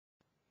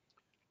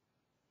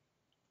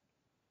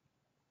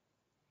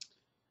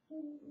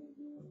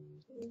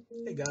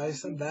Hey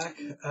guys, I'm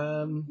back.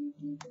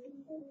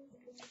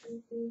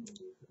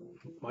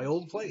 My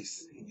old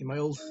place, in my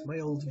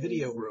old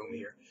video room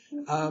here.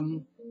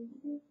 Um,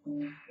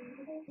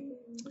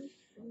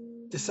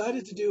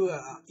 Decided to do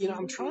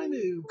I'm trying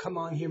to come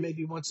on here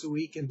maybe once a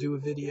week and do a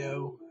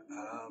video.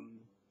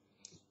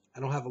 I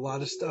don't have a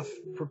lot of stuff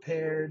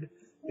prepared.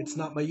 It's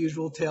not my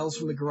usual tales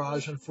from the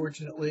garage,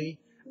 unfortunately.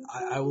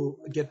 I will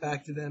get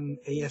back to them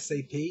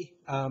ASAP.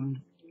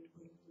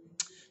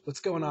 What's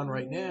going on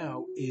right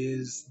now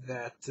is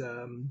that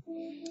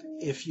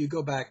if you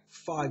go back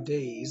 5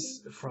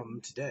 days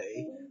from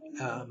today,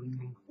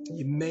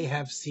 you may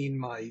have seen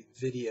my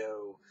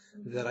video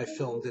that I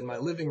filmed in my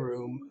living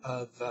room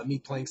of me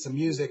playing some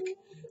music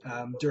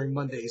during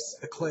Monday's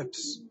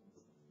eclipse.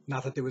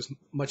 Not that there was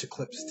much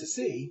eclipse to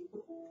see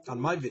on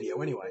my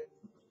video anyway.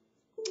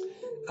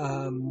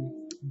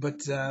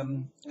 But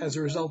as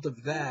a result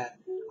of that,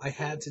 I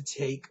had to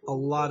take a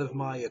lot of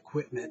my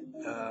equipment,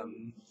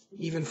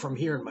 even from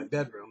here in my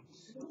bedroom,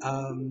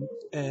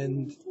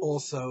 and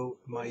also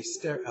my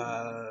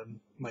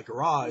my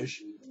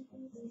garage,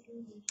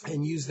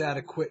 and use that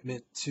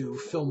equipment to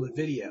film the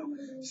video.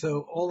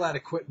 So all that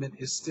equipment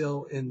is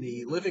still in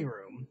the living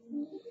room,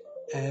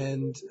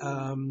 and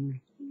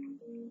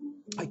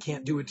I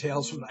can't do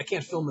I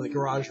can't film in the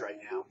garage right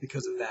now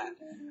because of that.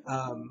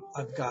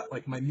 I've got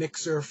like my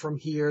mixer from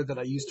here that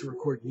I use to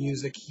record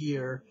music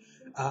here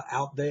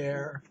out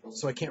there,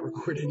 so I can't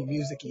record any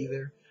music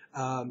either.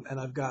 And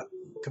I've got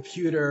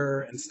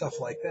computer and stuff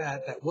like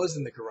that was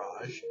in the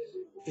garage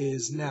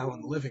is now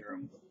in the living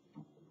room.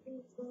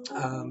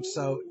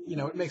 So,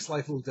 it makes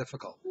life a little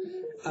difficult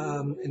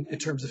in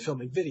terms of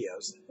filming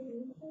videos.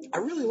 I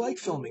really like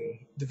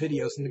filming the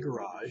videos in the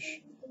garage,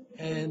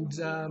 and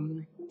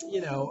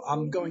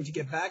I'm going to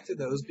get back to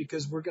those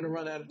because we're going to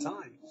run out of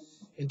time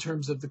in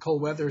terms of the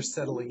cold weather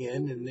settling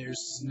in and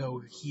there's no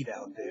heat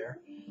out there.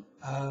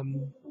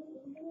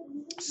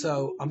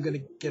 So I'm going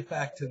to get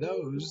back to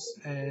those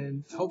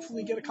and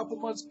hopefully get a couple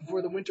months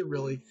before the winter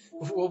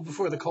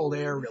before the cold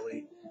air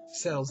really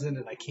settles in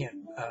and I can't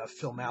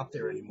film out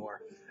there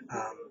anymore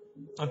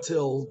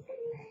until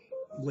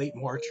late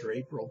March or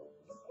April.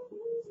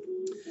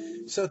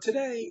 So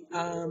today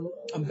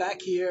I'm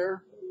back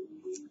here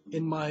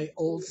in my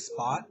old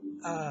spot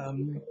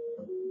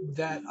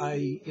that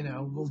I,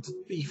 will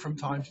be from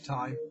time to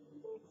time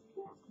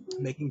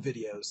making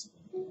videos.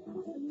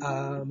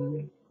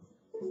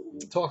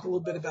 Talk a little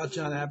bit about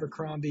John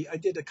Abercrombie. I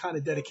did a kind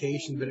of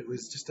dedication, but it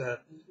was just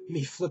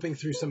me flipping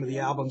through some of the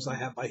albums I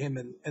have by him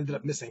and ended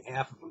up missing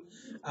half of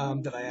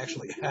them that I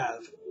actually have.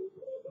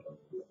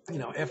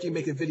 After you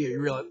make a video, you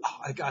realize,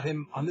 I got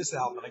him on this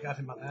album, and I got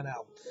him on that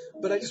album.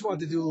 But I just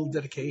wanted to do a little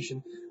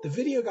dedication. The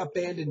video got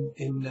banned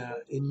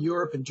in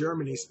Europe and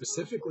Germany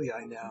specifically,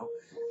 I know,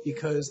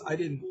 because I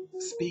didn't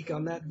speak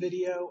on that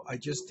video. I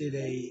just did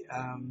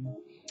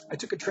I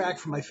took a track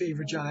from my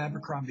favorite John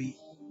Abercrombie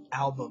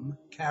album,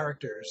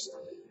 Characters,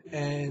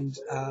 and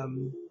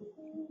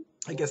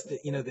I guess the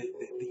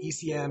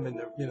ECM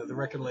and the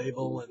record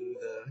label and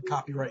the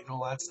copyright and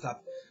all that stuff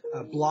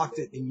blocked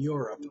it in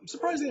Europe. I'm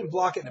surprised they didn't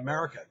block it in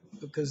America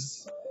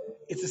because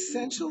it's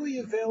essentially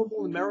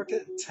available in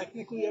America,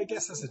 technically, I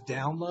guess, as a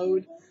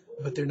download,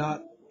 but they're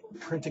not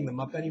printing them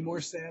up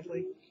anymore,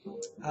 sadly.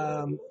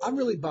 I'm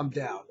really bummed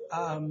out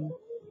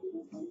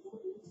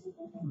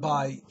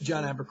by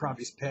John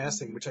Abercrombie's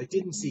passing, which I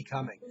didn't see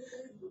coming.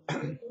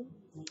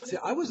 See,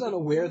 I was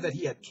unaware that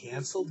he had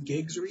canceled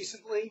gigs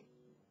recently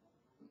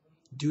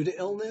due to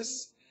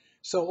illness.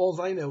 So all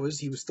I know is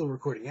he was still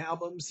recording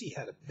albums. He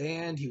had a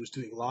band. He was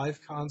doing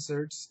live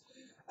concerts.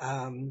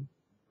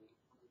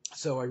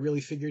 So I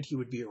really figured he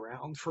would be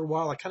around for a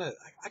while. I kind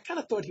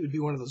of thought he would be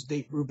one of those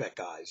Dave Brubeck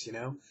guys,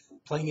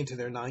 playing into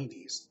their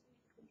 90s.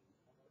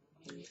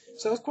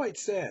 So it was quite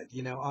sad,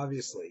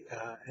 obviously,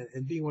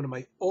 and being one of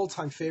my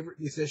all-time favorite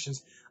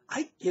musicians.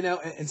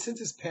 And since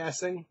his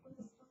passing,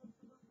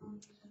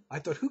 I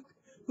thought,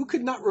 who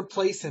could not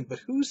replace him? But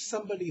who's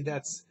somebody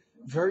that's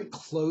very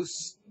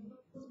close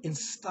in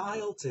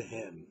style to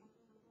him?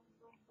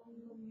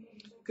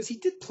 Because he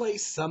did play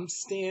some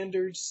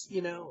standards,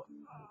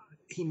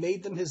 he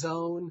made them his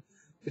own,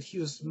 but he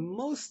was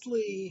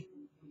mostly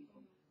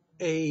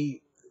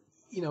a,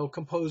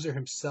 composer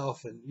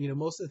himself, and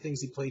most of the things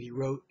he played, he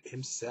wrote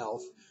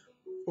himself,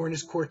 or in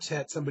his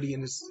quartet, somebody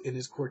in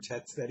his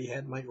quartets that he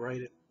had might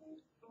write it.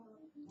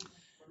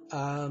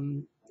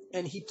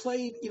 And he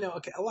played,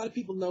 a lot of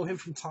people know him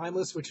from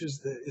Timeless, which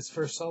was his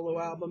first solo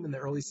album in the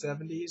early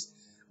 70s,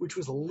 which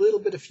was a little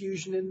bit of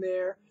fusion in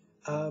there,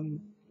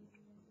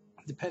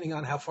 depending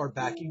on how far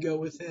back you go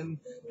with him.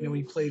 When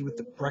he played with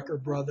the Brecker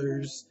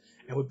Brothers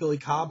and with Billy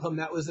Cobham,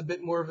 that was a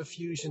bit more of a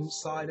fusion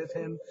side of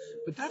him.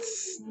 But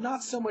that's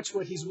not so much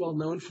what he's well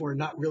known for, and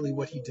not really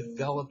what he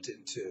developed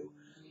into.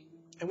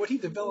 And what he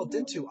developed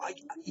into,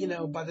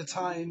 by the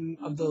time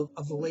of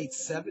the late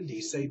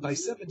 70s, say by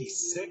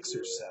 76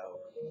 or so,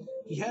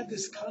 he had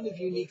this kind of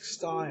unique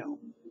style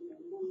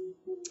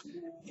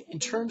in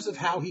terms of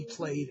how he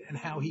played and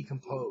how he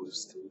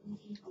composed.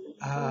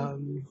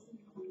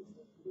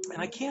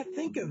 And I can't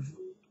think of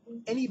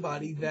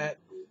anybody that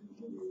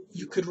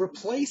you could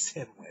replace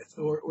him with,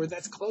 or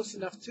that's close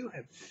enough to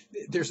him.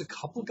 There's a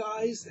couple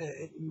guys,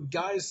 and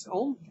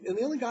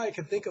the only guy I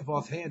can think of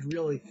offhand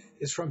really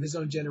is from his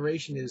own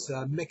generation is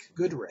Mick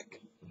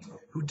Goodrick,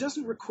 who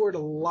doesn't record a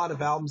lot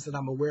of albums that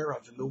I'm aware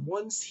of, and the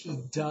ones he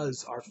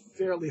does are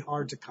fairly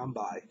hard to come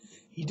by.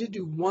 He did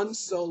do one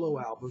solo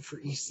album for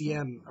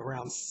ECM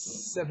around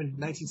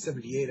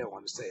 1978, I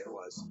want to say it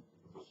was.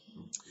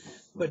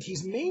 But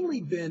he's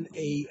mainly been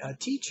a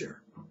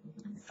teacher.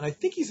 And I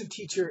think he's a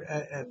teacher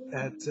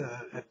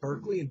at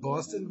Berkeley in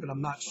Boston, but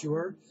I'm not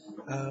sure,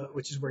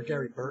 which is where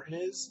Gary Burton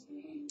is.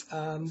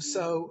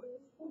 So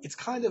it's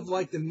kind of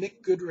like the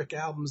Mick Goodrick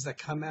albums that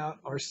come out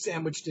are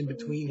sandwiched in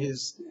between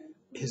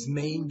his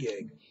main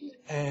gig.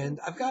 And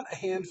I've got a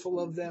handful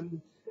of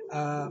them,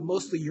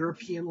 mostly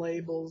European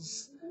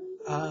labels.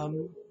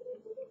 And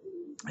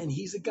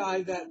he's a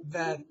guy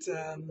that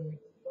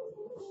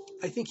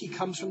I think he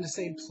comes from the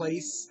same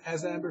place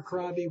as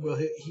Abercrombie.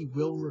 He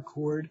will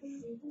record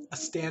a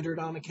standard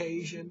on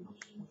occasion,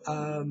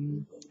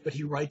 but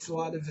he writes a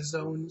lot of his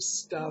own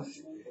stuff.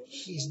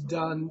 He's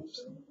done,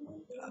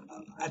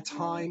 at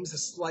times, a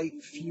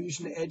slight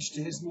fusion edge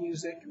to his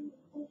music.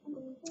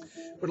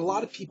 But a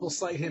lot of people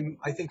cite him,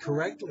 I think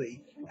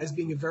correctly, as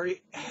being a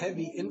very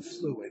heavy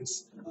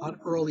influence on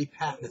early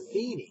Pat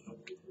Metheny.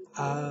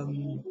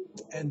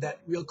 And that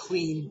real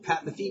clean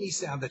Pat Metheny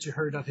sound that you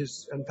heard on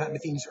Pat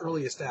Metheny's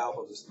earliest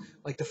albums,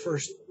 like the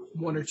first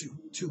one or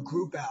two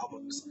group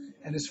albums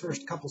and his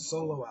first couple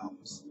solo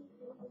albums.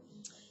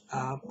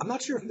 I'm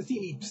not sure if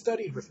Metheny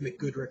studied with Mick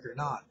Goodrick or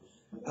not,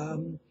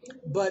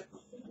 but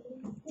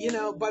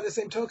by the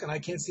same token, I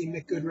can't see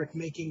Mick Goodrick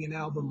making an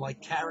album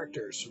like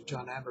Characters from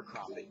John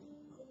Abercrombie.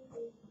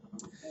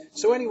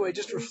 So anyway,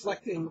 just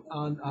reflecting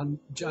on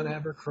John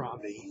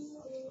Abercrombie,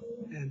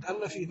 and I don't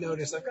know if you've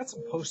noticed, I've got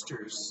some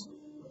posters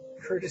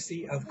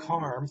courtesy of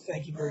Carm.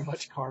 Thank you very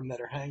much, Carm, that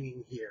are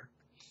hanging here.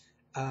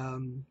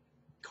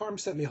 Carm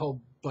sent me a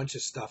whole bunch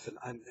of stuff,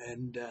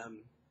 and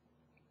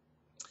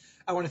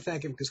I want to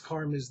thank him because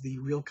Carm is the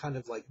real kind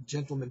of like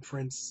gentleman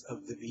prince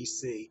of the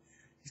VC.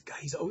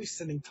 He's always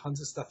sending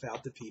tons of stuff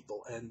out to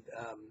people, and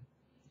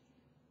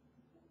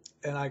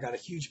I got a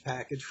huge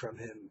package from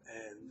him,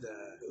 and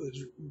it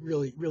was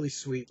really, really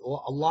sweet.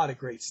 A lot of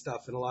great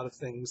stuff and a lot of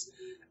things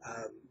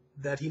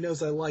that he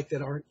knows I like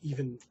that aren't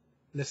even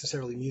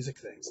necessarily music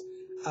things.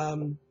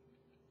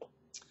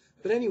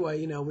 But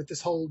anyway, with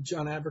this whole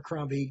John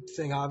Abercrombie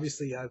thing,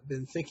 obviously I've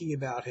been thinking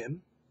about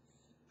him.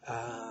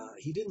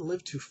 He didn't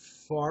live too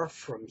far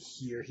from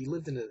here. He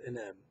lived in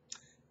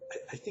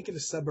a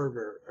suburb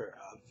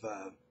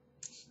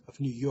of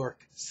New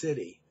York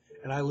City,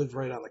 and I lived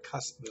right on the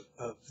cusp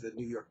of the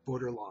New York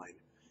borderline.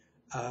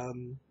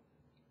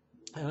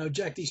 I know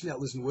Jack DeChanel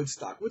lives in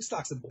Woodstock.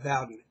 Woodstock's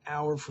about an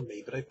hour from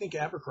me, but I think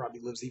Abercrombie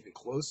lives even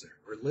closer,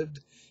 or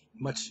lived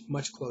much,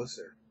 much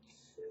closer.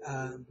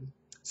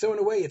 So in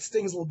a way, it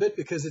stings a little bit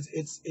because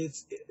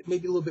it's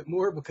maybe a little bit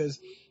more because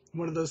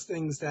one of those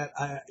things that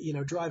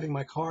driving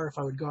my car, if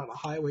I would go on a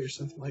highway or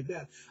something like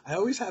that, I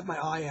always have my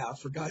eye out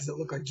for guys that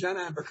look like John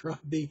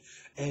Abercrombie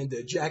and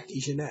Jack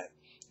DeChanel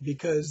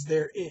because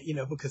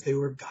because they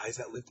were guys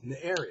that lived in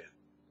the area,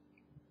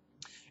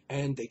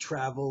 and they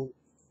travel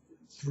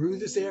through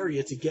this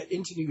area to get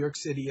into New York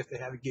City if they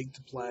have a gig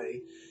to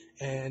play,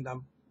 and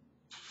I'm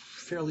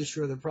fairly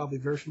sure they're probably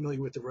very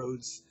familiar with the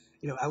roads,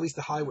 at least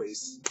the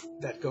highways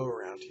that go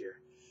around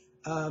here.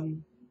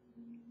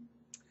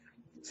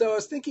 So I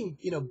was thinking,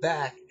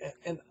 back,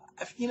 and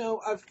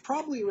I've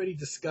probably already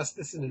discussed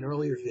this in an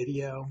earlier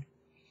video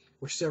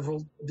or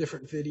several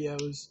different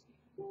videos.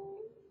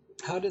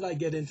 How did I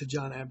get into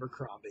John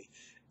Abercrombie?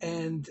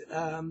 And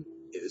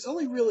it was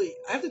only really,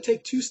 I have to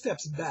take two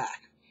steps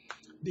back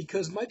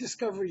because my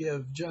discovery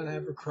of John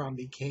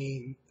Abercrombie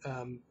came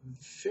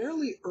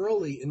fairly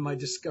early in my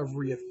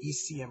discovery of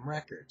ECM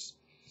records.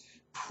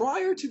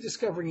 Prior to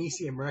discovering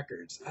ECM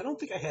records, I don't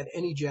think I had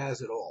any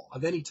jazz at all,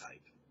 of any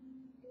type.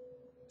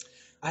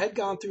 I had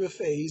gone through a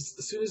phase,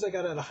 as soon as I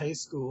got out of high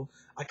school,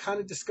 I kind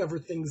of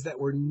discovered things that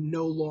were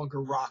no longer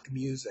rock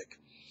music.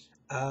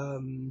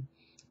 And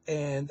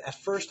at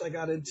first I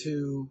got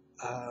into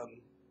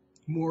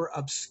more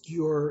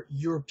obscure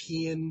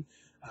European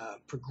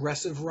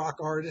progressive rock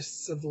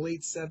artists of the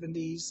late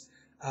 70s,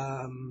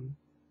 and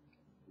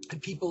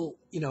people,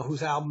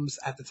 whose albums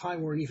at the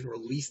time weren't even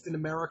released in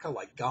America,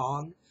 like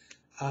Gone,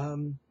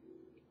 and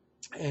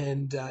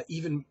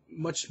even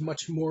much,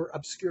 much more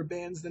obscure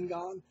bands than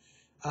Gone.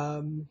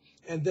 And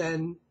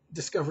then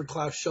discovered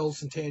Klaus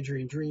Schulze and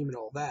Tangerine Dream and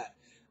all that.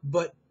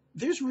 But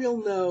there's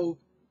no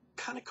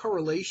kind of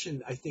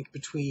correlation, I think,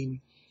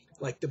 between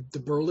like the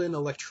Berlin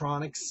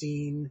electronic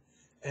scene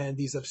and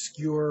these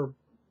obscure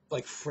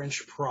like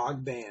French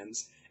prog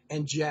bands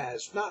and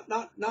jazz.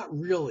 Not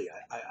really,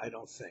 I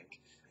don't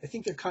think. I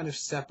think they're kind of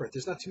separate.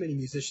 There's not too many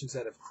musicians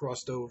that have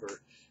crossed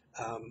over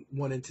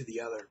one into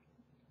the other.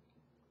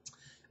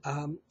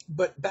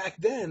 But back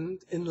then,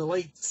 in the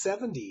late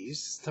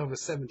 70s, talking about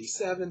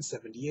 77,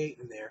 78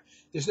 in there,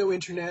 there's no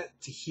internet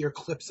to hear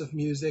clips of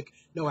music,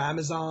 no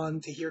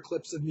Amazon to hear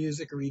clips of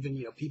music, or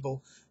even,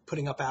 people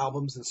putting up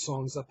albums and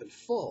songs up in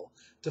full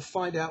to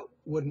find out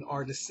what an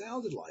artist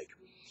sounded like.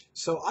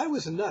 So I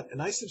was a nut,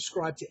 and I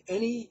subscribed to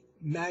any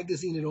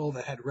magazine at all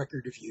that had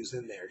record reviews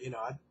in there.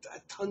 I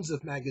had tons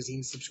of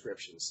magazine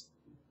subscriptions.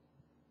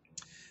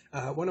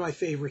 One of my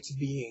favorites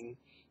being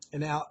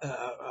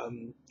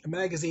a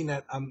magazine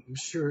that I'm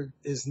sure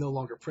is no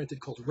longer printed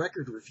called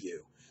Record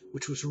Review,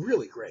 which was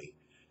really great.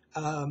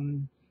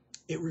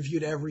 It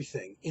reviewed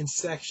everything in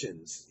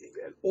sections.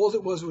 All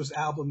it was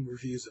album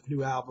reviews of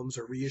new albums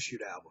or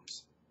reissued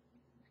albums.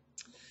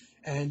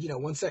 And,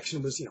 one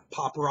section was,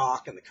 pop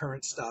rock and the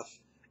current stuff.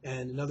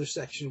 And another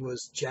section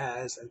was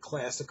jazz and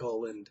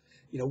classical and,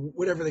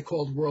 whatever they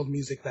called world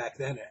music back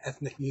then,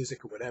 ethnic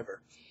music or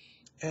whatever.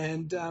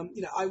 And,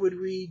 I would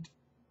read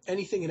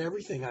anything and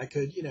everything I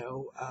could,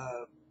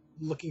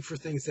 looking for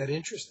things that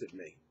interested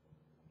me.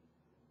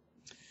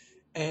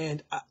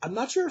 And I'm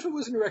not sure if it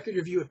was in a record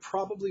review. It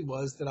probably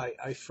was that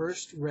I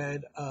first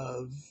read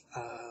of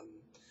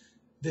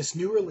this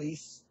new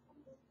release,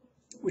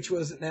 which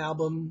was an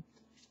album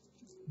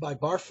by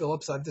Bar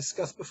Phillips I've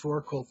discussed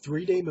before called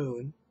 3-Day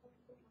Moon.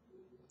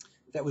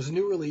 That was a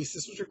new release.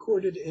 This was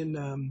recorded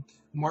in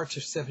March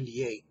of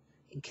 78.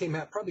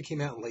 It probably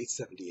came out in late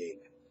 78.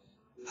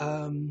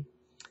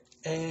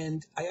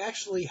 And I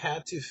actually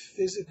had to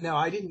visit. Now,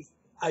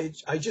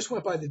 I just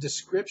went by the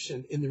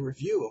description in the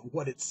review of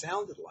what it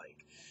sounded like.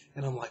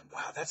 And I'm like,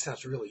 wow, that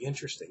sounds really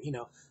interesting.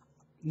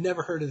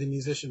 Never heard of the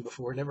musician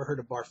before, never heard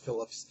of Bar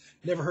Phillips,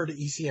 never heard of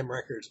ECM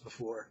Records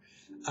before,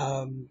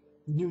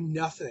 knew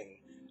nothing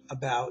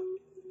about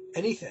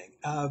anything.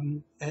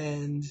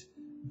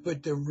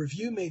 But the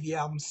review made the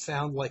album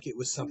sound like it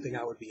was something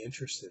I would be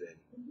interested in.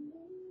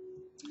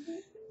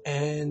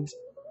 And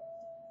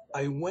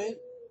I went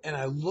and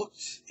I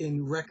looked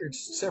in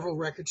several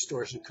record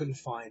stores and couldn't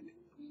find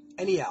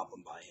any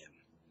album by him.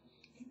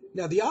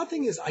 Now, the odd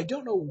thing is, I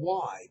don't know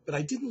why, but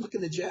I didn't look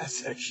in the jazz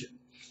section.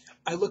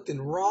 I looked in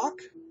rock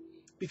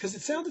because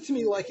it sounded to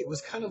me like it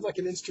was kind of like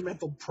an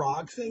instrumental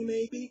prog thing,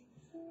 maybe.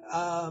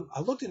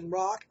 I looked in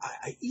rock.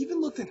 I even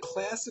looked in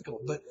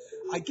classical, but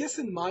I guess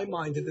in my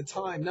mind at the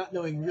time, not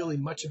knowing really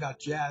much about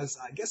jazz,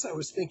 I guess I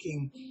was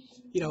thinking,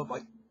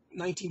 like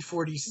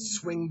 1940s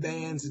swing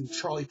bands and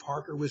Charlie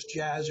Parker was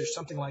jazz or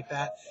something like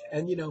that.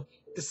 And,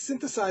 the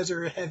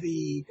synthesizer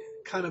heavy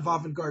kind of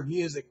avant-garde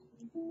music,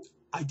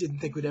 I didn't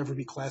think would ever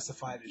be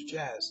classified as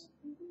jazz.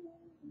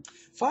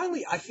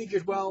 Finally, I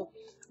figured, well,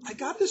 I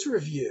got this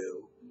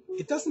review.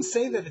 It doesn't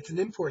say that it's an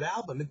import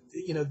album.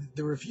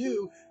 The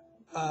review,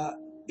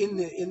 in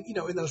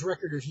those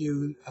record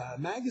review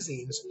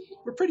magazines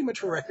were pretty much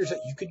for records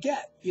that you could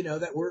get,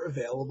 that were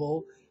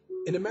available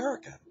in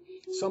America.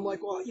 So I'm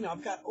like, well,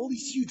 I've got all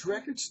these huge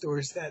record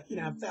stores that,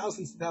 have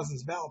thousands and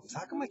thousands of albums.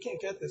 How come I can't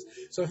get this?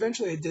 So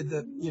eventually I did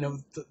the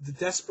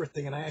desperate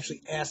thing, and I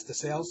actually asked the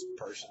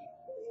salesperson.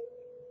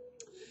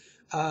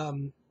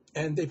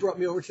 And they brought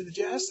me over to the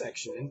jazz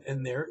section,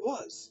 and there it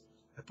was.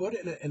 I bought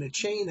it in a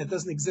chain that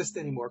doesn't exist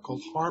anymore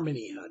called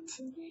Harmony Hunt.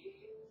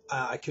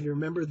 I can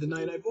remember the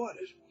night I bought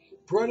it.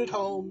 Brought it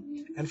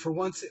home, and for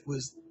once it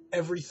was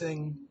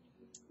everything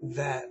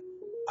that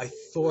I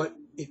thought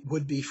it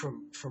would be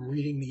from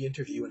reading the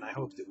interview, and I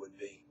hoped it would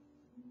be.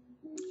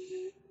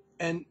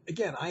 And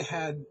again,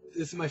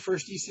 this is my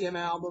first ECM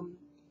album.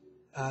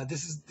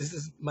 This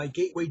is my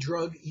gateway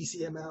drug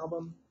ECM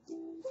album.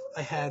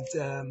 I had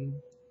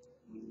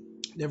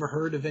never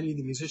heard of any of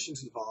the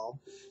musicians involved,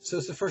 so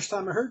it's the first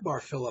time I heard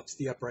Bar Phillips,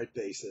 the upright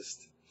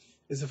bassist.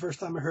 It's the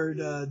first time I heard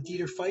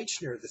Dieter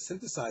Feichner, the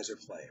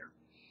synthesizer player,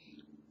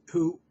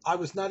 who I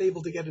was not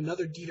able to get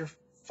another Dieter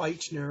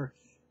Feichner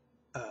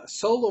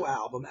solo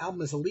album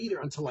as a leader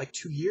until like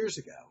 2 years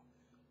ago.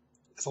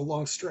 It's a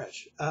long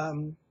stretch.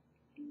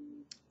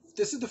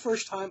 This is the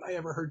first time I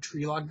ever heard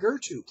Trilok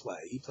Gurtu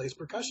play. He plays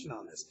percussion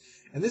on this.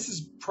 And this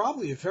is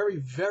probably a very,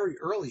 very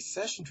early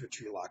session for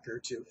Trilok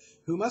Gurtu,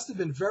 who must have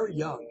been very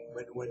young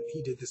when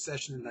he did the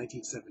session in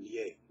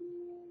 1978.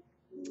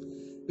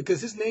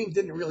 Because his name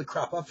didn't really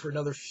crop up for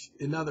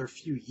another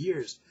few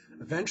years.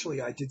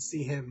 Eventually, I did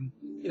see him,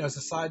 as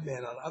a sideman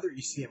on other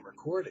ECM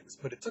recordings,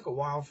 but it took a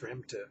while for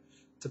him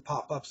to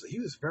pop up. So he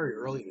was very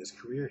early in his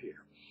career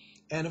here.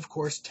 And of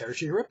course,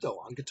 Terje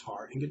Ripto on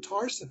guitar and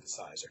guitar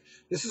synthesizer.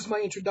 This is my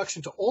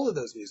introduction to all of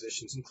those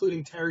musicians,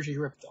 including Terje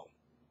Ripto.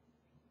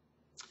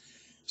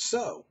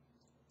 So,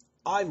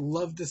 I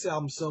loved this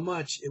album so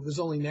much, it was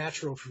only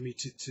natural for me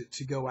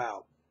to go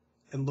out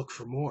and look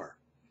for more.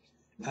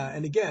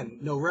 And again,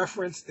 no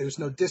reference, there was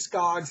no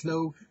Discogs,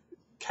 no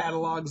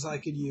catalogs I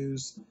could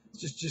use,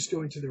 just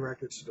going to the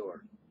record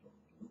store.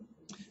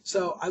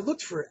 So I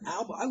looked for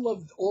album. I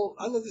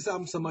love this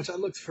album so much. I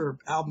looked for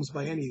albums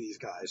by any of these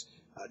guys.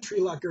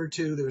 Trilok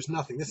Gurtu, there was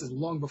nothing. This is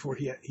long before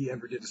he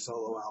ever did a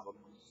solo album.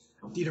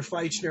 Dieter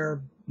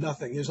Feichner,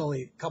 nothing. There's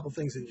only a couple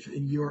things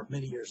in Europe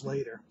many years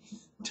later.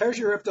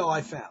 Terje Ripto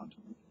I found.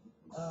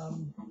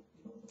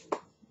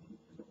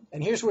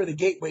 And here's where the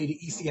gateway to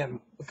ECM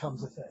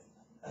becomes a thing.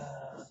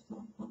 Uh,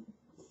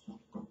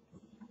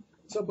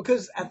 so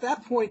because at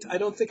that point, I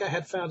don't think I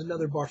had found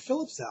another Bar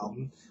Phillips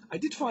album. I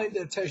did find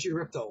the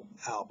Tergirypto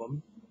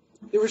album.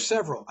 There were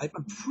several.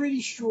 I'm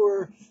pretty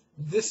sure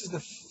this is the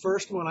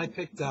first one I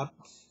picked up,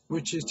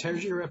 which is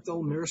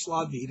Tergirypto,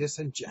 Miroslav Vidas,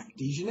 and Jack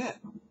DeJohnette,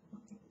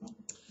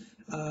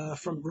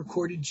 from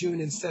recorded June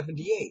in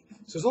 '78.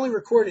 So it was only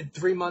recorded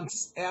 3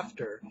 months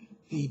after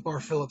the Bar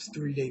Phillips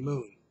 3-Day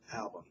Moon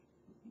album.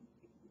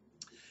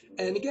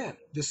 And again,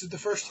 this is the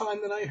first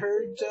time that I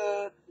heard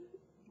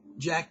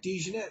Jack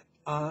DeJohnette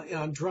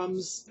on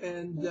drums,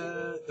 and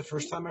the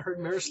first time I heard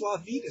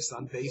Miroslav Vidas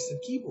on bass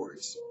and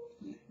keyboards.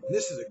 And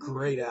this is a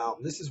great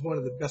album. This is one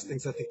of the best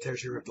things I think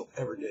Tergirypto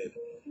ever did.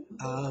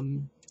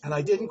 And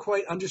I didn't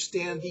quite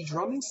understand the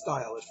drumming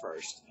style at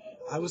first.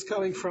 I was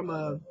coming from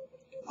a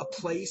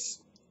place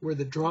where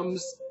the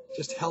drums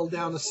just held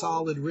down a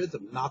solid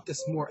rhythm, not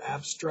this more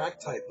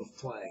abstract type of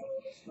playing.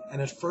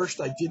 And at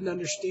first I didn't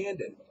understand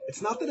it.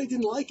 It's not that I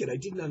didn't like it, I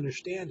didn't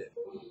understand it.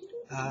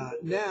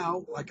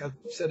 Now, like I've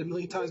said a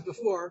million times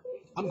before,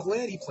 I'm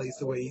glad he plays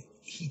the way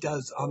he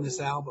does on this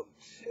album,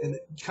 and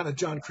kind of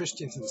John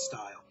Christensen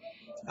style.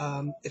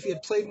 If he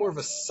had played more of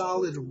a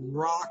solid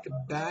rock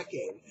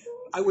backing,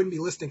 I wouldn't be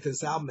listening to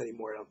this album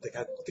anymore. I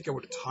think I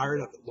would have tired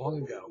of it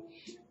long ago.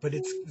 But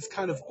it's this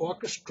kind of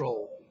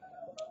orchestral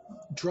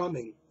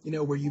drumming,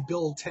 where you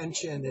build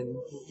tension and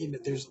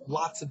there's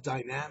lots of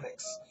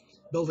dynamics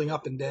building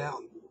up and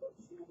down,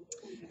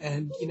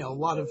 and a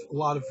lot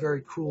of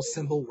very cool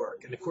cymbal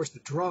work. And of course, the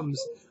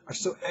drums are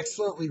so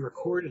excellently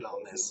recorded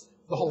on this.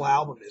 The whole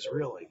album is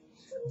really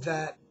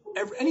that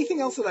anything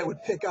else that I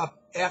would pick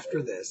up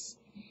after this,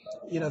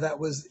 that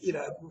was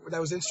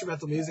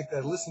instrumental music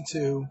that I listened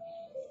to.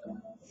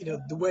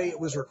 The way it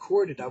was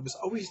recorded, I was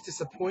always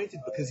disappointed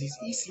because these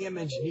ECM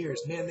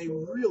engineers, man, they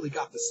really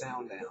got the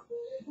sound down.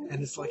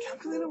 And it's like, how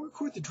come they don't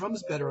record the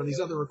drums better on these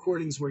other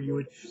recordings where you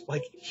would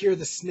like hear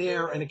the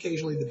snare and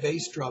occasionally the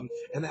bass drum,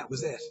 and that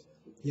was it.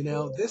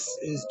 This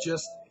is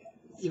just,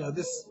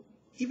 this,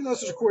 even though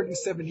this was recorded in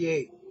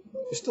 '78,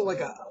 there's still like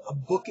a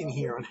book in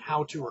here on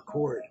how to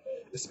record,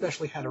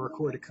 especially how to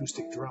record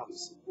acoustic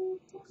drums.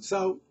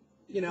 So,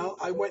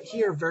 I went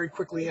here very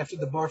quickly after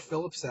the Bar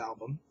Phillips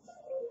album.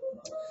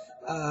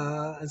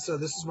 And so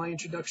this is my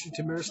introduction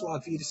to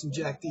Miroslav Vidas and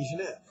Jack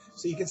DeJohnette.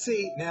 So you can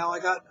see now I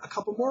got a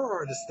couple more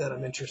artists that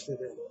I'm interested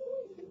in,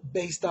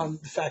 based on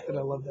the fact that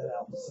I love that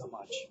album so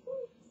much.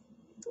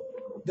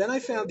 Then I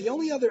found the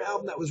only other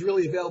album that was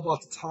really available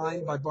at the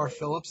time by Bar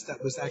Phillips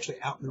that was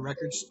actually out in the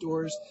record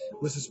stores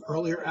was his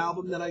earlier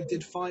album that I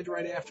did find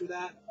right after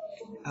that,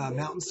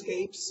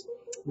 Mountainscapes,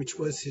 which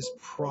was his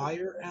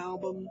prior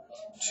album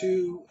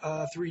to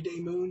 3-Day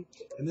Moon.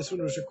 And this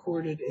one was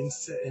recorded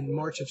in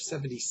March of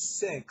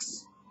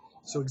 '76,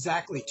 so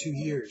exactly 2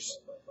 years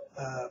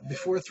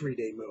before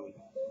 3-Day Moon.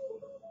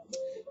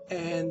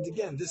 And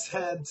again, this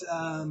had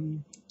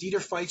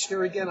Dieter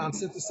Feichner again on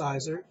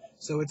synthesizer.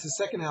 So it's the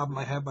second album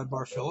I have by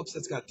Bar Phillips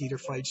that's got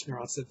Dieter Feichner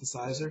on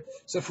synthesizer.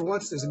 So for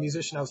once, there's a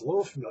musician I was a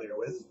little familiar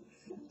with.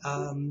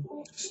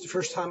 The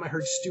first time I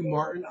heard Stu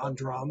Martin on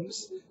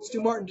drums.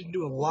 Stu Martin didn't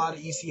do a lot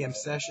of ECM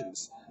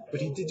sessions, but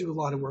he did do a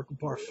lot of work with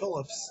Bar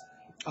Phillips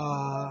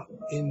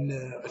in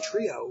a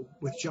trio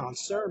with John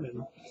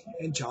Sermon.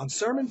 And John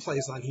Sermon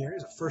plays on here.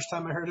 It's the first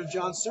time I heard of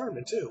John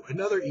Sermon, too.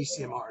 Another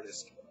ECM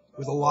artist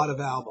with a lot of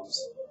albums.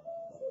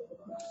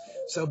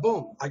 So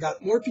boom, I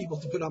got more people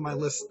to put on my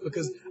list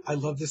because I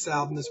love this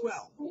album as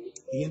well.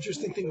 The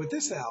interesting thing with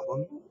this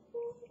album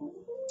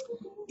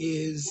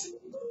is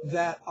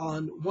that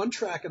on one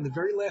track, on the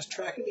very last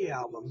track of the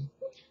album,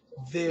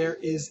 there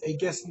is a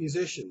guest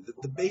musician.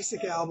 The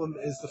basic album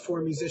is the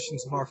four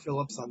musicians: Bar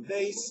Phillips on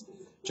bass,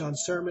 John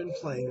Sermon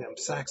playing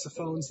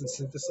saxophones and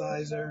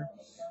synthesizer,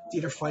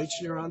 Dieter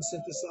Feichner on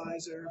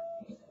synthesizer,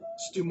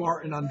 Stu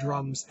Martin on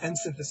drums and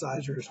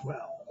synthesizer as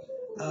well.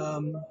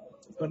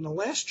 But on the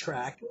last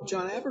track,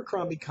 John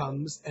Abercrombie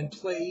comes and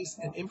plays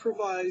an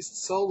improvised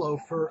solo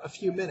for a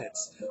few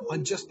minutes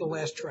on just the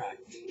last track.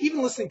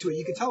 Even listening to it,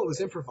 you can tell it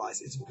was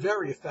improvised. It's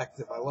very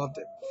effective. I loved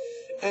it.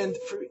 And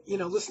for,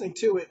 listening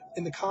to it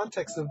in the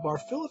context of Bar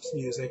Phillips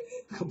music,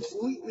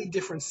 completely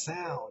different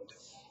sound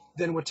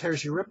than what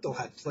Tergirypto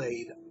had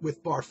played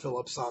with Bar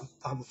Phillips on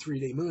the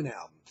 3-Day Moon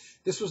album.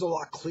 This was a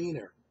lot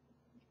cleaner,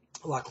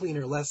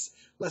 less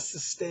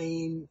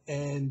sustain,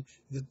 and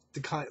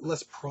the kind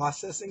less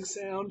processing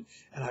sound.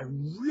 And I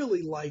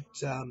really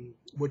liked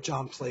what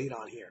John played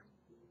on here.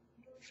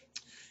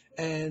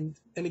 And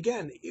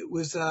again, it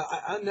was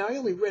I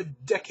only read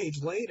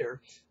decades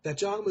later that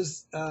John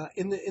was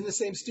in the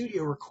same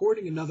studio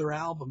recording another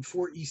album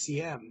for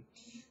ECM,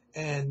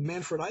 and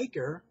Manfred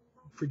Eicher,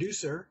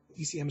 producer,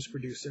 ECM's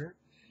producer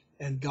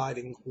and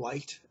guiding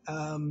light,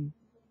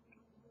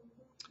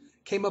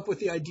 came up with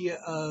the idea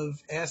of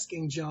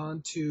asking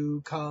John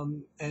to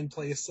come and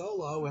play a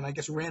solo, and I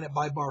guess ran it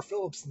by Bar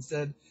Phillips and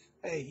said,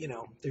 hey,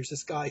 there's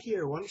this guy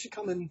here. Why don't you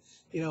come and,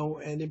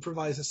 and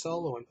improvise a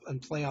solo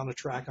and play on a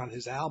track on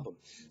his album?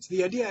 So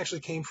the idea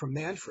actually came from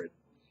Manfred.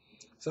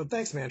 So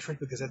thanks, Manfred,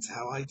 because that's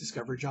how I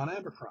discovered John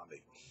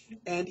Abercrombie.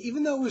 And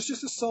even though it was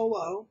just a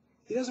solo,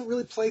 he doesn't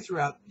really play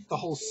throughout the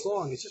whole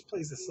song. It just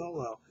plays the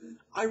solo.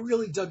 I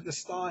really dug the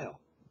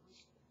style.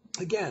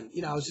 Again,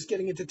 I was just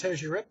getting into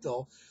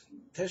Tezcatlipoca.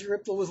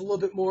 Tezcatlipoca was a little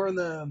bit more in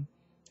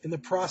the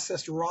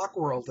processed rock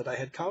world that I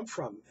had come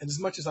from. And as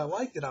much as I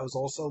liked it, I was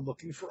also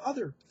looking for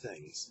other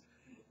things.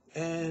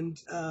 And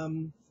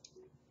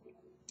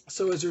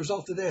so as a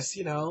result of this,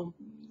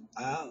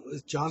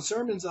 John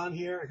Sermon's on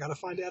here. I got to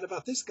find out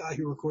about this guy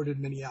who recorded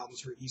many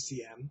albums for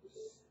ECM.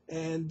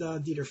 And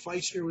Dieter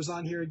Feitzner was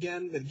on here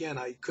again. But again,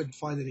 I couldn't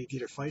find any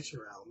Dieter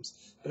Feitzner albums.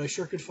 But I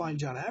sure could find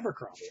John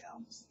Abercrombie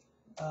albums.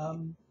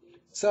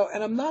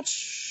 And I'm not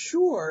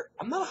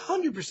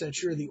 100%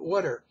 sure the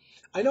order.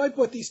 I know I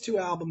bought these two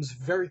albums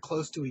very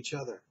close to each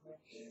other.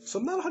 So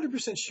I'm not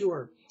 100%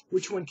 sure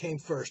which one came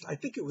first. I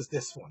think it was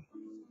this one.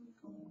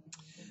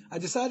 I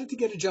decided to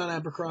get a John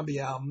Abercrombie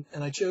album,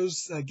 and I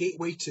chose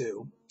Gateway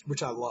 2,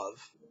 which I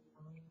love.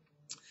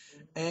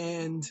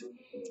 And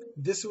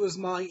this was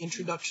my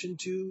introduction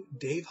to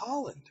Dave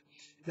Holland.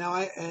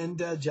 Now,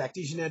 Jack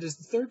DeJohnette is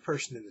the third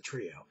person in the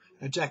trio.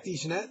 Now, Jack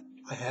DeJohnette,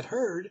 I had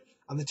heard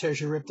on the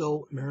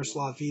Tezcatlipoca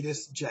Miroslav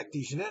Vidas Jack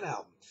DeJohnette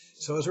album.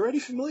 So I was already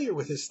familiar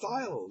with his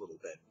style a little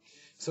bit.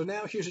 So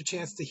now here's a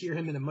chance to hear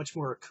him in a much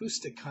more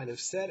acoustic kind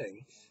of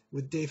setting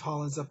with Dave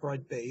Holland's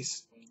upright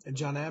bass and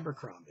John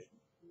Abercrombie.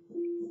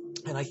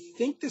 And I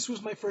think this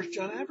was my first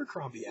John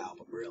Abercrombie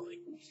album, really.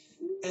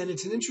 And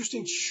it's an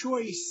interesting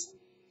choice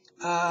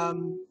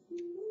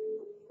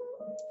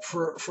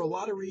for a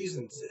lot of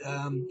reasons.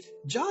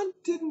 John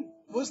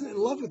wasn't in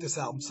love with this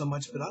album so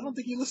much, but I don't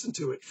think he listened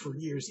to it for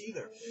years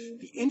either.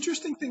 The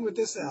interesting thing with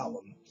this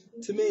album,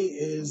 to me,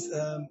 is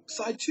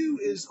side 2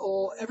 is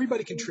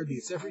everybody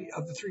contributes. Every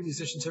of the three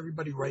musicians,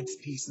 everybody writes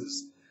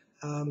pieces.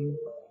 So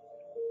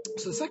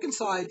the second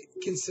side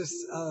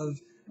consists of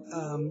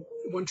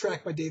one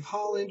track by Dave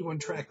Holland, one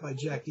track by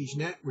Jack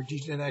DeJohnette, where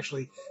DeJohnette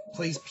actually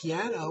plays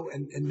piano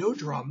and no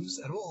drums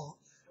at all,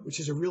 which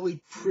is a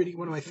really pretty,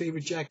 one of my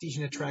favorite Jack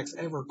DeJohnette tracks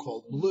ever,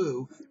 called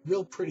Blue,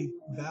 real pretty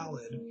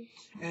ballad.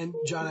 And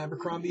John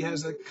Abercrombie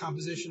has a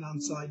composition on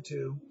side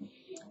 2.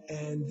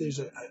 And there's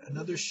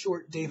another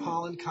short Dave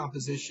Holland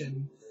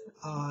composition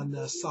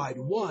on side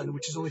 1,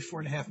 which is only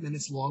 4.5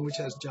 minutes long, which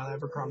has John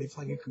Abercrombie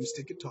playing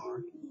acoustic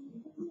guitar.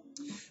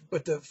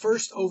 But the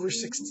first over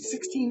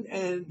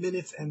 16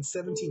 minutes and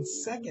 17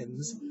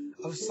 seconds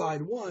of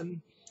side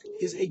 1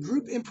 is a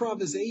group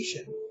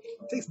improvisation.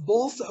 It takes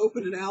balls to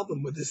open an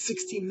album with a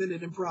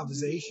 16-minute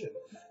improvisation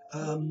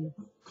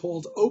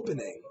called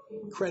Opening,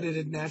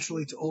 credited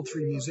naturally to all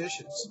three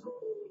musicians.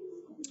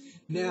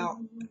 Now,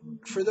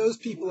 for those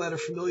people that are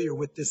familiar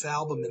with this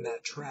album and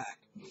that track,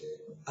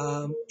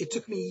 it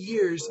took me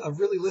years of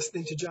really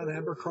listening to John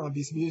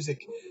Abercrombie's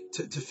music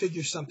to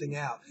figure something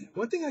out.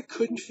 One thing I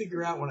couldn't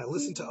figure out when I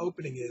listened to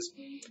Opening is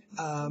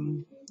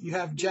you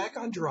have Jack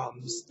on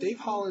drums, Dave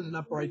Holland an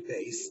upright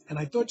bass, and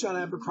I thought John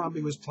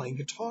Abercrombie was playing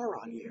guitar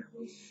on here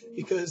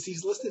because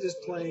he's listed as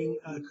playing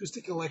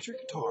acoustic and electric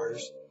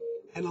guitars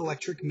and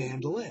electric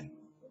mandolin.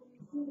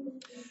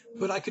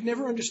 But I could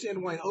never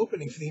understand why in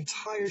Opening, for the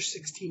entire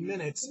 16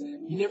 minutes,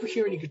 you never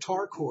hear any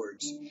guitar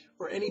chords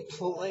or any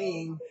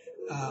playing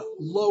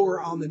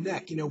lower on the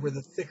neck, where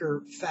the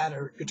thicker,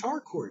 fatter guitar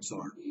chords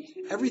are.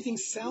 Everything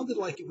sounded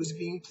like it was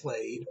being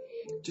played,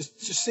 just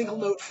single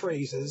note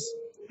phrases,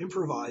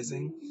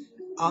 improvising,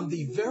 on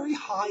the very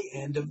high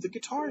end of the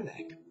guitar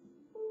neck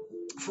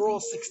for all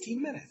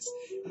 16 minutes.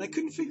 And I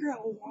couldn't figure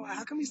out,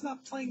 how come he's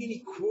not playing any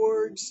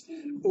chords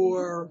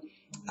or,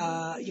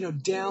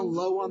 down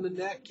low on the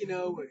neck,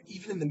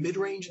 even in the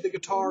mid-range of the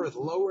guitar or the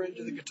lower end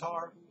of the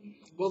guitar?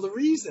 Well, the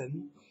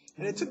reason,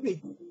 and it took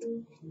me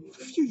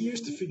a few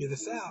years to figure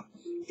this out,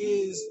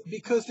 is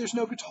because there's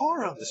no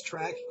guitar on this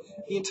track.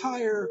 The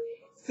entire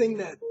thing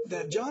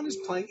that John is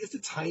playing is the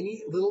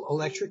tiny little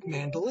electric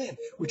mandolin,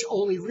 which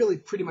only really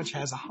pretty much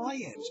has a high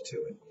end to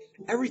it.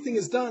 Everything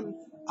is done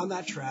on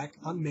that track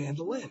on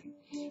mandolin.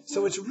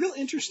 So it's real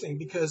interesting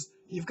because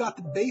you've got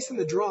the bass and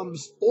the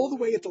drums all the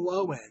way at the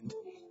low end,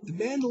 the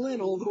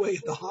mandolin all the way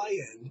at the high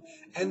end,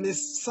 and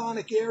this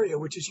sonic area,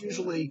 which is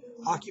usually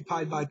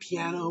occupied by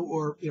piano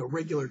or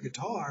regular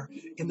guitar.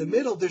 In the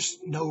middle, there's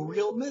no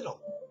real middle.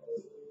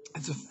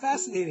 It's a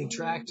fascinating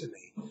track to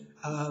me,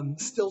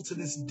 still to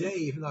this day,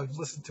 even though I've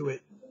listened to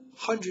it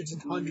hundreds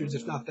and hundreds,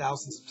 if not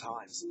thousands of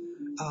times.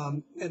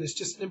 And it's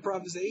just an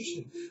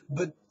improvisation.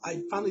 But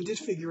I finally did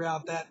figure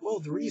out that,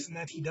 the reason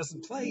that he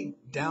doesn't play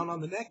down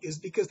on the neck is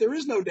because there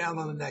is no down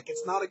on the neck.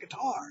 It's not a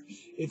guitar.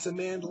 It's a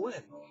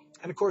mandolin.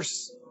 And of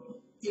course,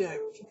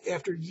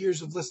 after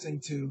years of listening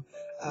to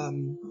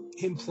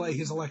him play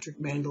his electric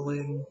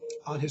mandolin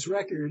on his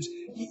records,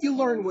 you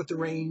learn what the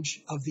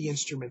range of the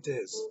instrument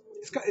is.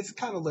 It's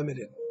kind of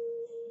limited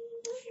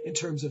in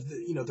terms of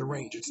the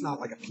range. It's not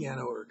like a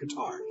piano or a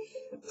guitar.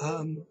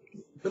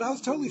 But I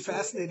was totally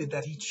fascinated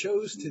that he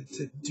chose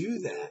to do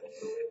that.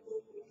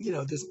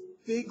 This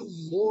big,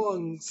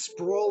 long,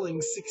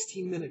 sprawling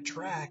 16-minute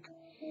track,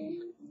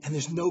 and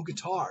there's no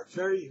guitar.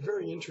 Very,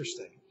 very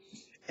interesting.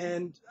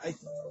 And I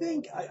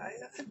think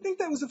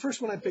that was the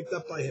first one I picked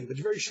up by him. But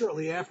very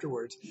shortly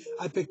afterwards,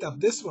 I picked up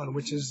this one,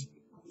 which is,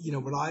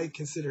 what I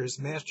consider his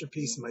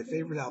masterpiece and my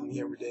favorite album he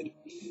ever did,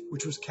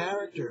 which was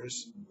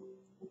Characters,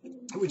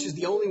 which is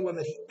the only one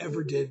that he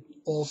ever did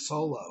all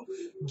solo,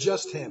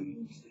 just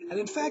him. And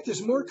in fact,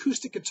 there's more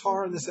acoustic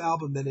guitar on this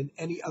album than in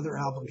any other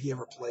album he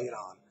ever played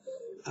on.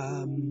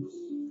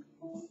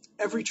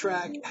 Every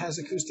track has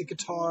acoustic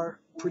guitar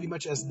pretty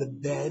much as the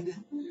bed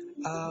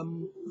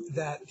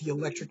that the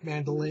electric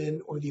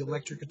mandolin or the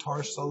electric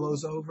guitar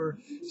solos over.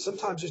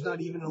 Sometimes there's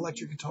not even an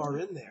electric guitar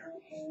in there.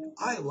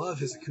 I love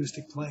his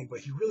acoustic playing, but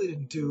he really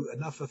didn't do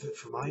enough of it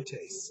for my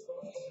taste.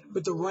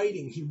 But the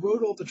writing, he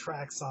wrote all the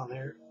tracks on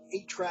there.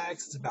 8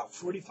 tracks, it's about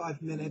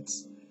 45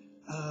 minutes.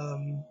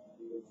 And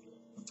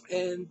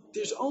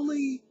there's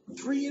only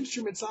 3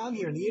 instruments on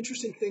here. And the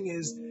interesting thing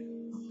is,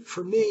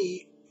 for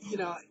me,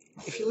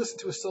 if you listen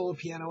to a solo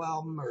piano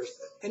album or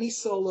any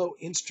solo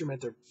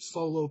instrument or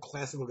solo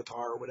classical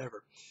guitar or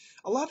whatever,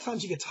 a lot of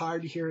times you get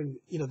tired of hearing,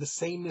 the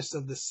sameness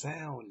of the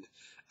sound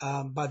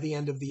by the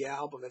end of the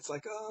album. It's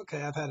like, oh,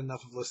 okay, I've had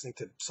enough of listening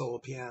to solo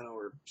piano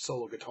or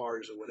solo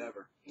guitars or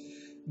whatever.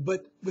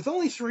 But with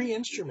only 3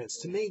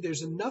 instruments, to me,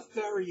 there's enough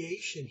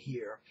variation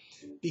here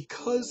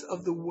because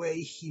of the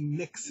way he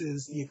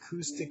mixes the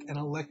acoustic and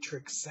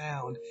electric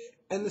sound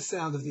and the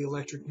sound of the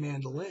electric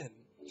mandolin,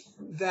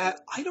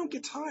 that I don't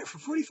get tired. For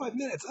 45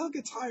 minutes, I don't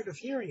get tired of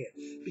hearing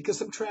it, because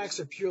some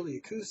tracks are purely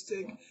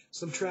acoustic,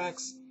 some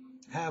tracks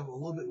have a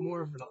little bit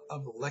more of an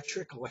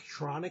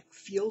electronic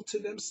feel to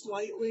them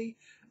slightly,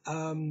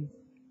 and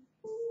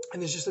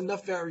there's just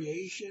enough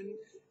variation,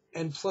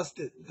 and plus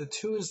the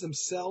tunes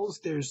themselves,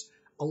 there's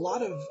a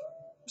lot of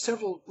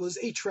there's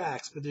 8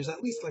 tracks, but there's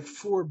at least like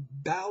 4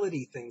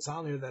 ballady things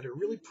on there that are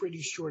really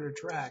pretty shorter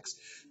tracks,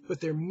 but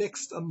they're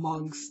mixed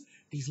amongst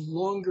these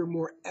longer,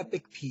 more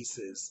epic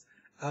pieces.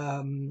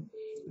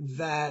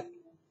 That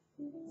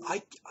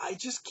I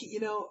just,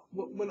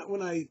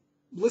 when I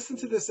listen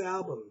to this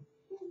album,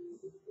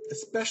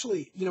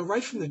 especially,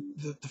 right from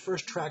the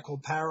first track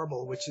called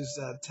Parable, which is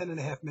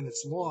 10.5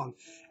 minutes long,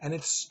 and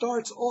it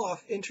starts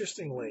off,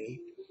 interestingly,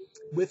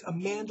 with a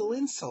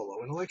mandolin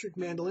solo, an electric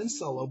mandolin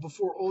solo,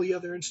 before all the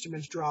other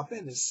instruments drop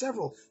in. There's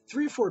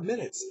 3 or 4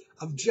 minutes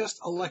of just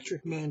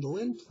electric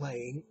mandolin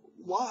playing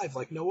live,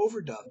 like no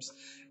overdubs,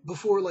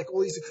 before like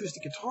all these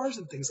acoustic guitars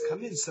and things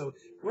come in. So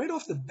right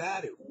off the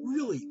bat, it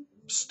really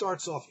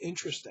starts off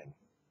interesting.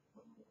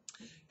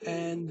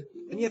 And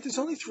yet there's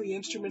only 3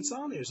 instruments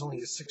on there. There's only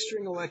a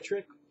 6-string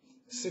electric,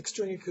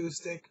 6-string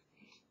acoustic,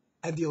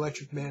 and the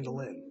electric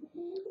mandolin.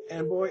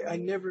 And boy, I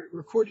never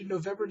recorded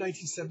November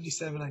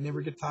 1977. I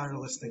never get tired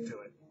of listening to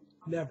it.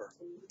 Never.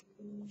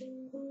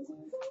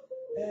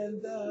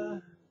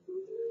 And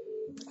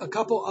a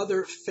couple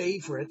other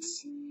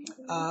favorites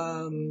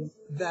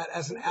that,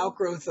 as an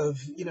outgrowth of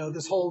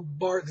this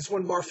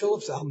one Bar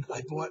Phillips album that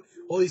I bought,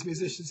 all these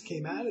musicians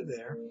came out of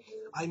there.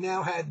 I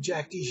now had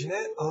Jack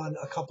DeJohnette on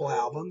a couple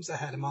albums. I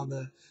had him on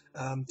the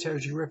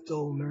Terje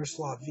Riptel,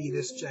 Miroslav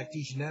Vitas, Jack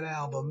DeJohnette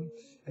album,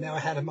 and now I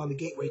had him on the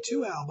Gateway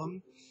 2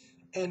 album.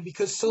 And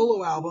because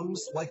solo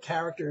albums, like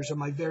Characters, are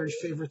my very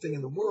favorite thing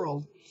in the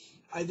world,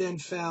 I then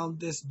found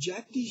this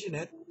Jack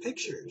DeJohnette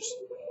Pictures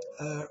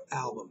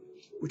album,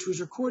 which was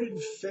recorded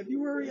in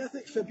February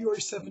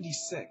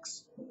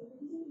 76.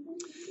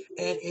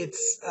 And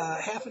it's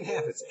half and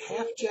half. It's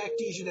half Jack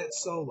DeJohnette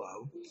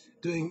solo,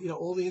 doing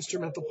all the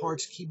instrumental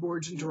parts,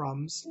 keyboards and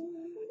drums,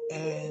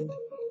 and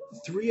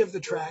 3 of the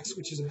tracks,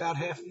 which is about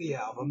half of the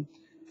album,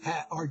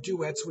 are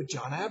duets with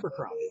John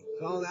Abercrombie.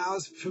 Well, I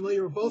was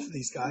familiar with both of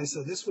these guys,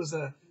 so this was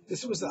a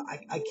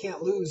I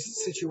can't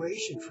lose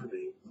situation for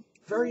me.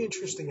 Very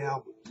interesting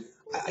album.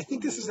 I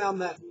think this is an album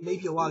that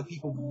maybe a lot of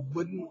people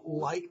wouldn't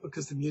like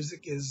because the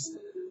music is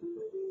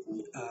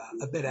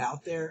a bit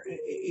out there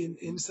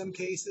in some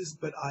cases,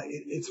 but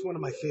it's one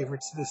of my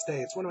favorites to this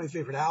day. It's one of my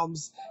favorite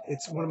albums.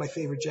 It's one of my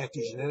favorite Jack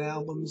DeJohnette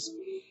albums.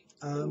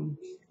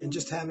 And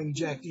just having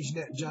Jack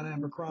DeJohnette and John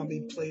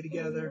Abercrombie play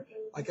together,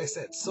 like I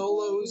said,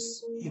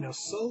 solos,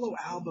 solo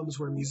albums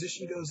where a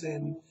musician goes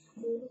in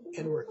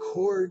and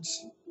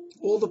records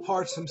all the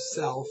parts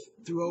himself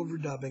through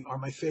overdubbing are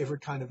my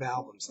favorite kind of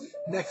albums.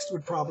 Next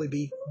would probably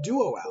be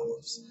duo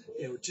albums,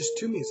 just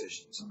 2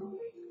 musicians.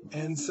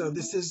 And so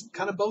this is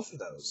kind of both of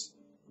those.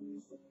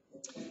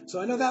 So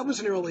I know that was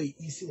an early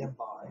ECM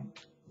buy.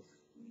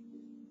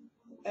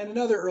 And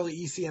another early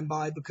ECM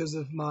buy because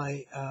of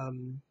my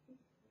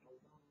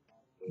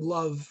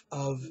love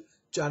of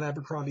John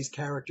Abercrombie's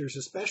Characters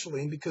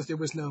especially, and because there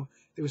was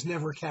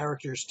never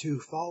Characters 2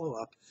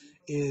 follow-up,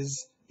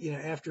 is,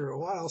 after a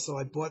while, so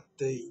I bought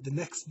the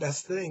next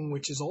best thing,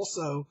 which is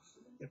also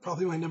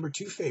probably my number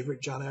 2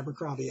 favorite John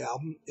Abercrombie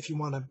album, if you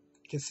want to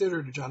consider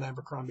it a John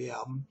Abercrombie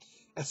album,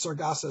 at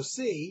Sargasso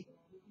Sea,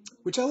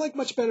 which I like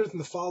much better than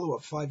the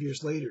follow-up 5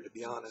 years later, to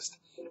be honest.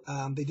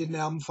 They did an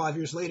album 5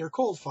 years later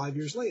called 5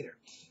 Years Later.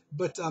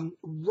 But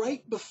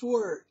right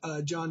before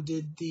John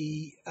did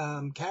the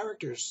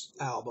Characters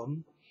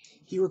album,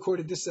 he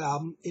recorded this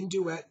album in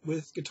duet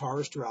with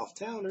guitarist Ralph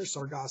Towner,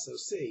 Sargasso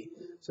Sea.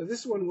 So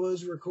this one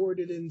was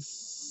recorded in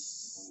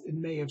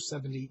May of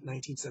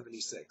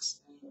 1976.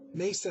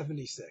 May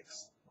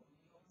 76.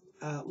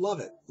 Love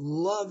it.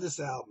 Love this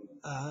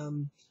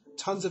album.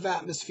 Tons of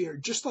atmosphere,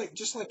 just like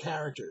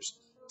Characters.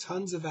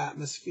 Tons of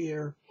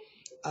atmosphere.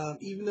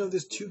 Even though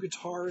there's two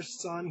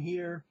guitarists on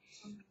here,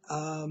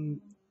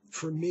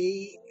 for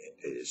me,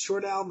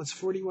 short album, it's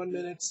 41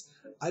 minutes.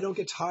 I don't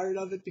get tired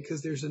of it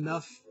because there's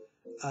enough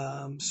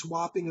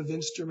swapping of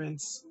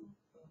instruments,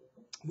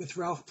 with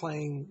Ralph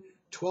playing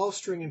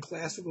 12-string and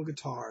classical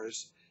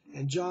guitars,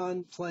 and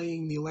John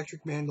playing the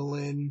electric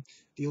mandolin,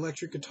 the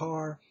electric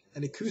guitar,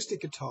 and acoustic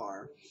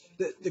guitar.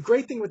 The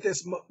great thing with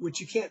this, which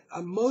you can't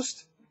on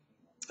most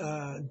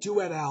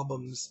duet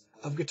albums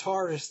of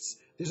guitarists,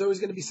 there's always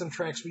going to be some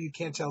tracks where you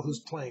can't tell who's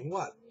playing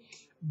what.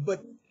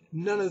 But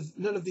none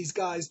of these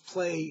guys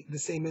play the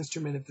same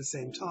instrument at the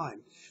same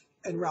time.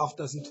 And Ralph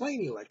doesn't play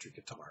any electric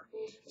guitar.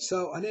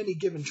 So on any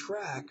given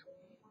track,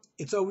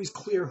 it's always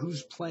clear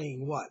who's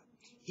playing what.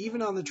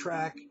 Even on the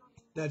track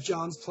that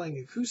John's playing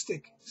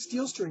acoustic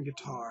steel string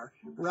guitar,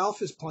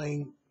 Ralph is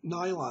playing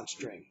nylon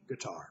string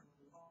guitar.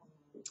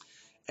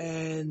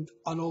 And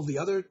on all the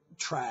other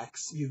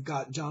tracks, you've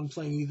got John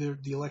playing either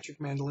the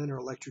electric mandolin or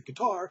electric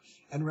guitar,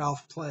 and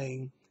Ralph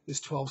playing his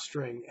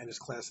 12-string and his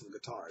classical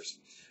guitars.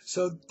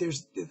 So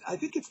I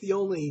think it's the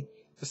only,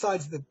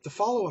 besides the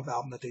follow-up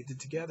album that they did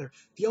together,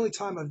 the only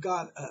time I've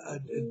got a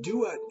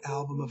duet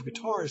album of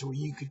guitars where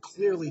you could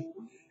clearly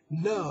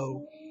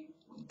know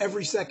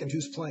every second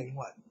who's playing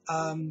what.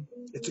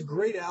 It's a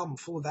great album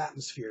full of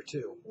atmosphere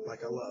too,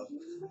 like I love.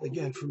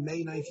 Again, from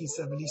May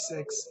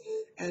 1976.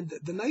 And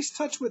the nice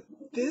touch with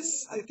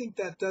this, I think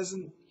that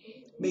doesn't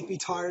make me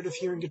tired of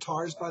hearing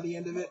guitars by the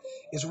end of it,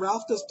 is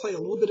Ralph does play a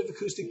little bit of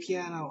acoustic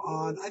piano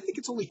on, I think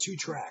it's only 2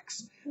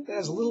 tracks. It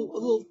has a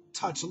little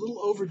touch, a little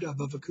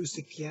overdub of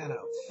acoustic piano,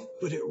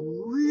 but it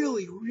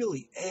really,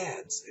 really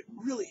adds. It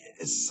really,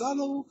 as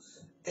subtle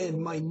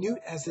and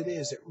minute as it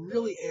is, it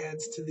really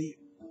adds to the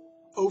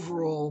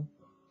overall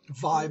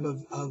vibe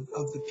of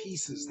the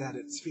pieces that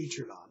it's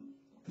featured on.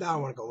 Now I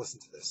want to go listen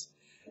to this.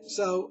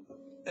 So,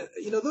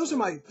 those are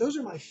my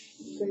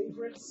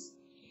favorites.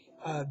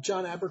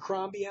 John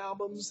Abercrombie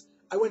albums.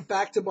 I went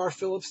back to Bar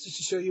Phillips just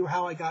to show you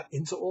how I got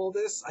into all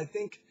this. I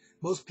think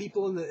most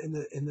people in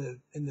the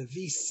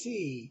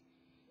VC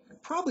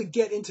probably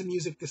get into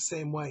music the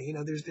same way.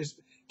 There's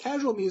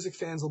casual music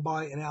fans will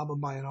buy an album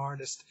by an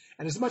artist,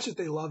 and as much as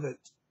they love it,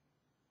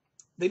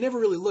 they never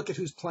really look at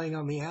who's playing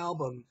on the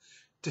album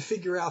to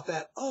figure out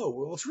that, oh,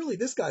 well, it's really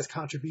this guy's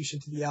contribution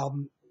to the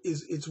album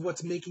is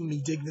what's making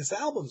me dig this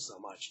album so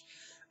much.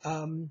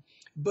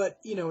 But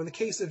in the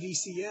case of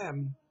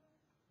ECM,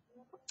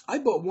 I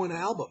bought one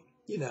album,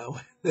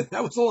 that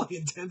was all I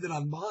intended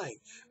on buying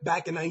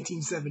back in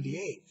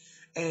 1978.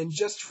 And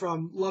just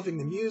from loving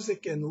the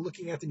music and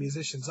looking at the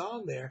musicians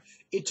on there,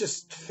 it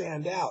just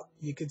fanned out.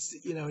 You could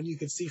see, and you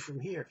could see from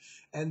here.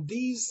 And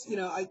these,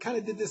 I kind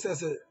of did this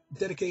as a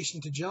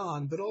dedication to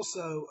John, but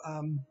also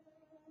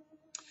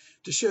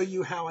to show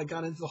you how I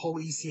got into the whole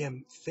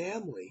ECM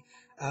family.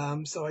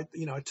 So I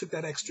took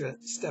that extra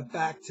step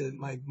back to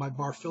my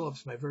Bar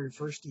Phillips, my very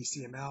first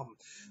ECM album.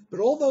 But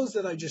all those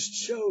that I just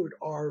showed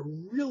are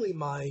really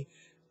my,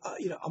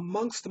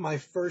 amongst my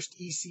first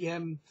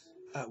ECM.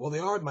 They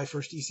are my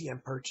first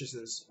ECM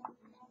purchases.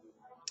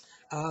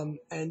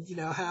 And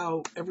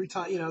how every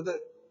time,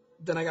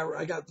 then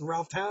I got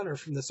Ralph Towner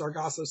from the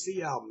Sargasso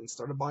Sea album and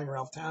started buying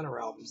Ralph Towner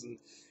albums, and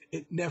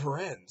it never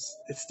ends.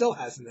 It still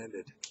hasn't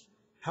ended.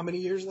 How many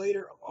years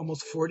later?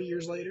 Almost 40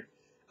 years later.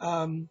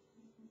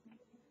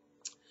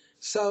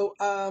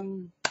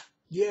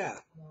 Yeah.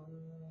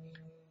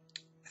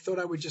 I thought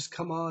I would just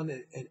come on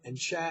and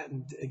chat,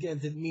 and again,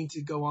 didn't mean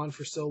to go on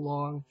for so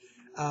long.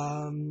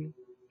 I'm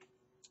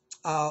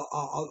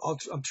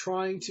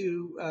trying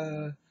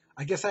to,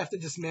 I guess I have to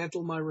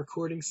dismantle my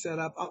recording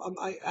setup.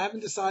 I haven't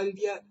decided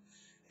yet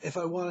if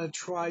I want to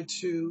try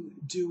to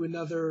do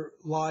another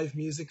live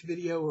music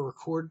video or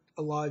record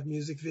a live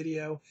music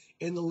video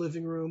in the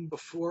living room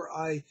before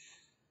I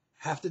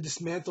have to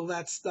dismantle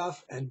that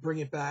stuff and bring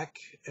it back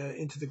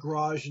into the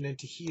garage and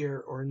into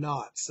here or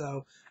not.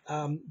 So,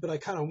 but I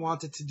kind of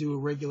wanted to do a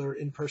regular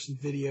in-person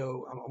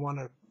video. I want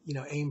to,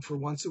 aim for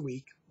once a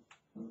week.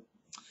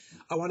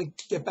 I want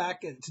to get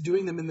back to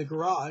doing them in the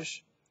garage,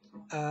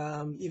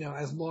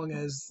 as long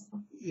as,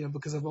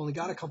 because I've only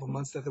got a couple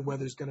months that the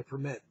weather's going to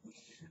permit.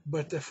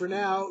 But for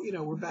now,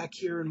 we're back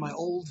here in my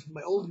old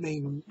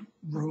main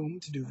room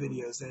to do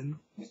videos in,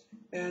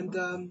 and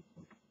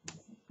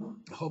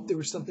I hope there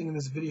was something in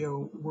this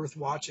video worth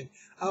watching.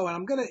 Oh, and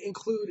I'm going to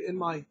include in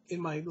my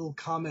little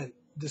comment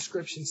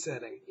description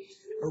setting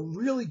a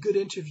really good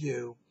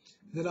interview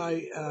that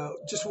I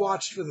just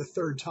watched for the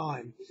third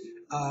time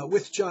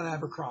with John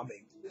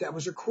Abercrombie. That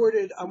was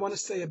recorded, I want to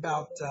say,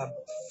 about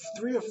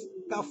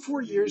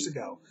 4 years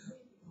ago.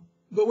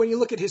 But when you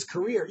look at his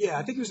career,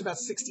 I think he was about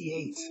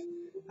 68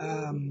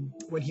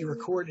 when he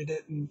recorded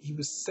it, and he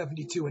was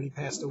 72 when he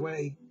passed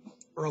away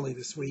early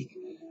this week.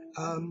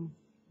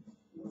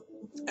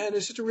 And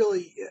it's just a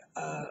really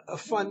a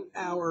fun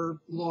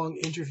hour-long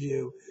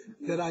interview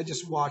that I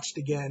just watched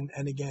again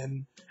and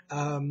again.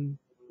 And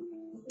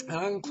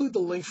I'll include the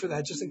link for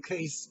that just in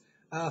case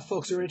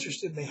folks are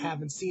interested and they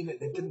haven't seen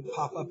it and it didn't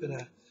pop up in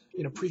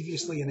a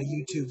previously in a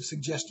YouTube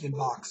suggestion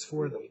box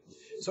for them.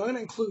 So I'm going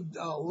to include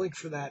a link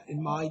for that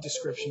in my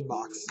description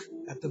box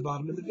at the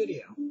bottom of the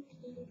video.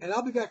 And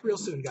I'll be back real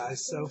soon,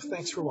 guys. So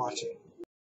thanks for watching.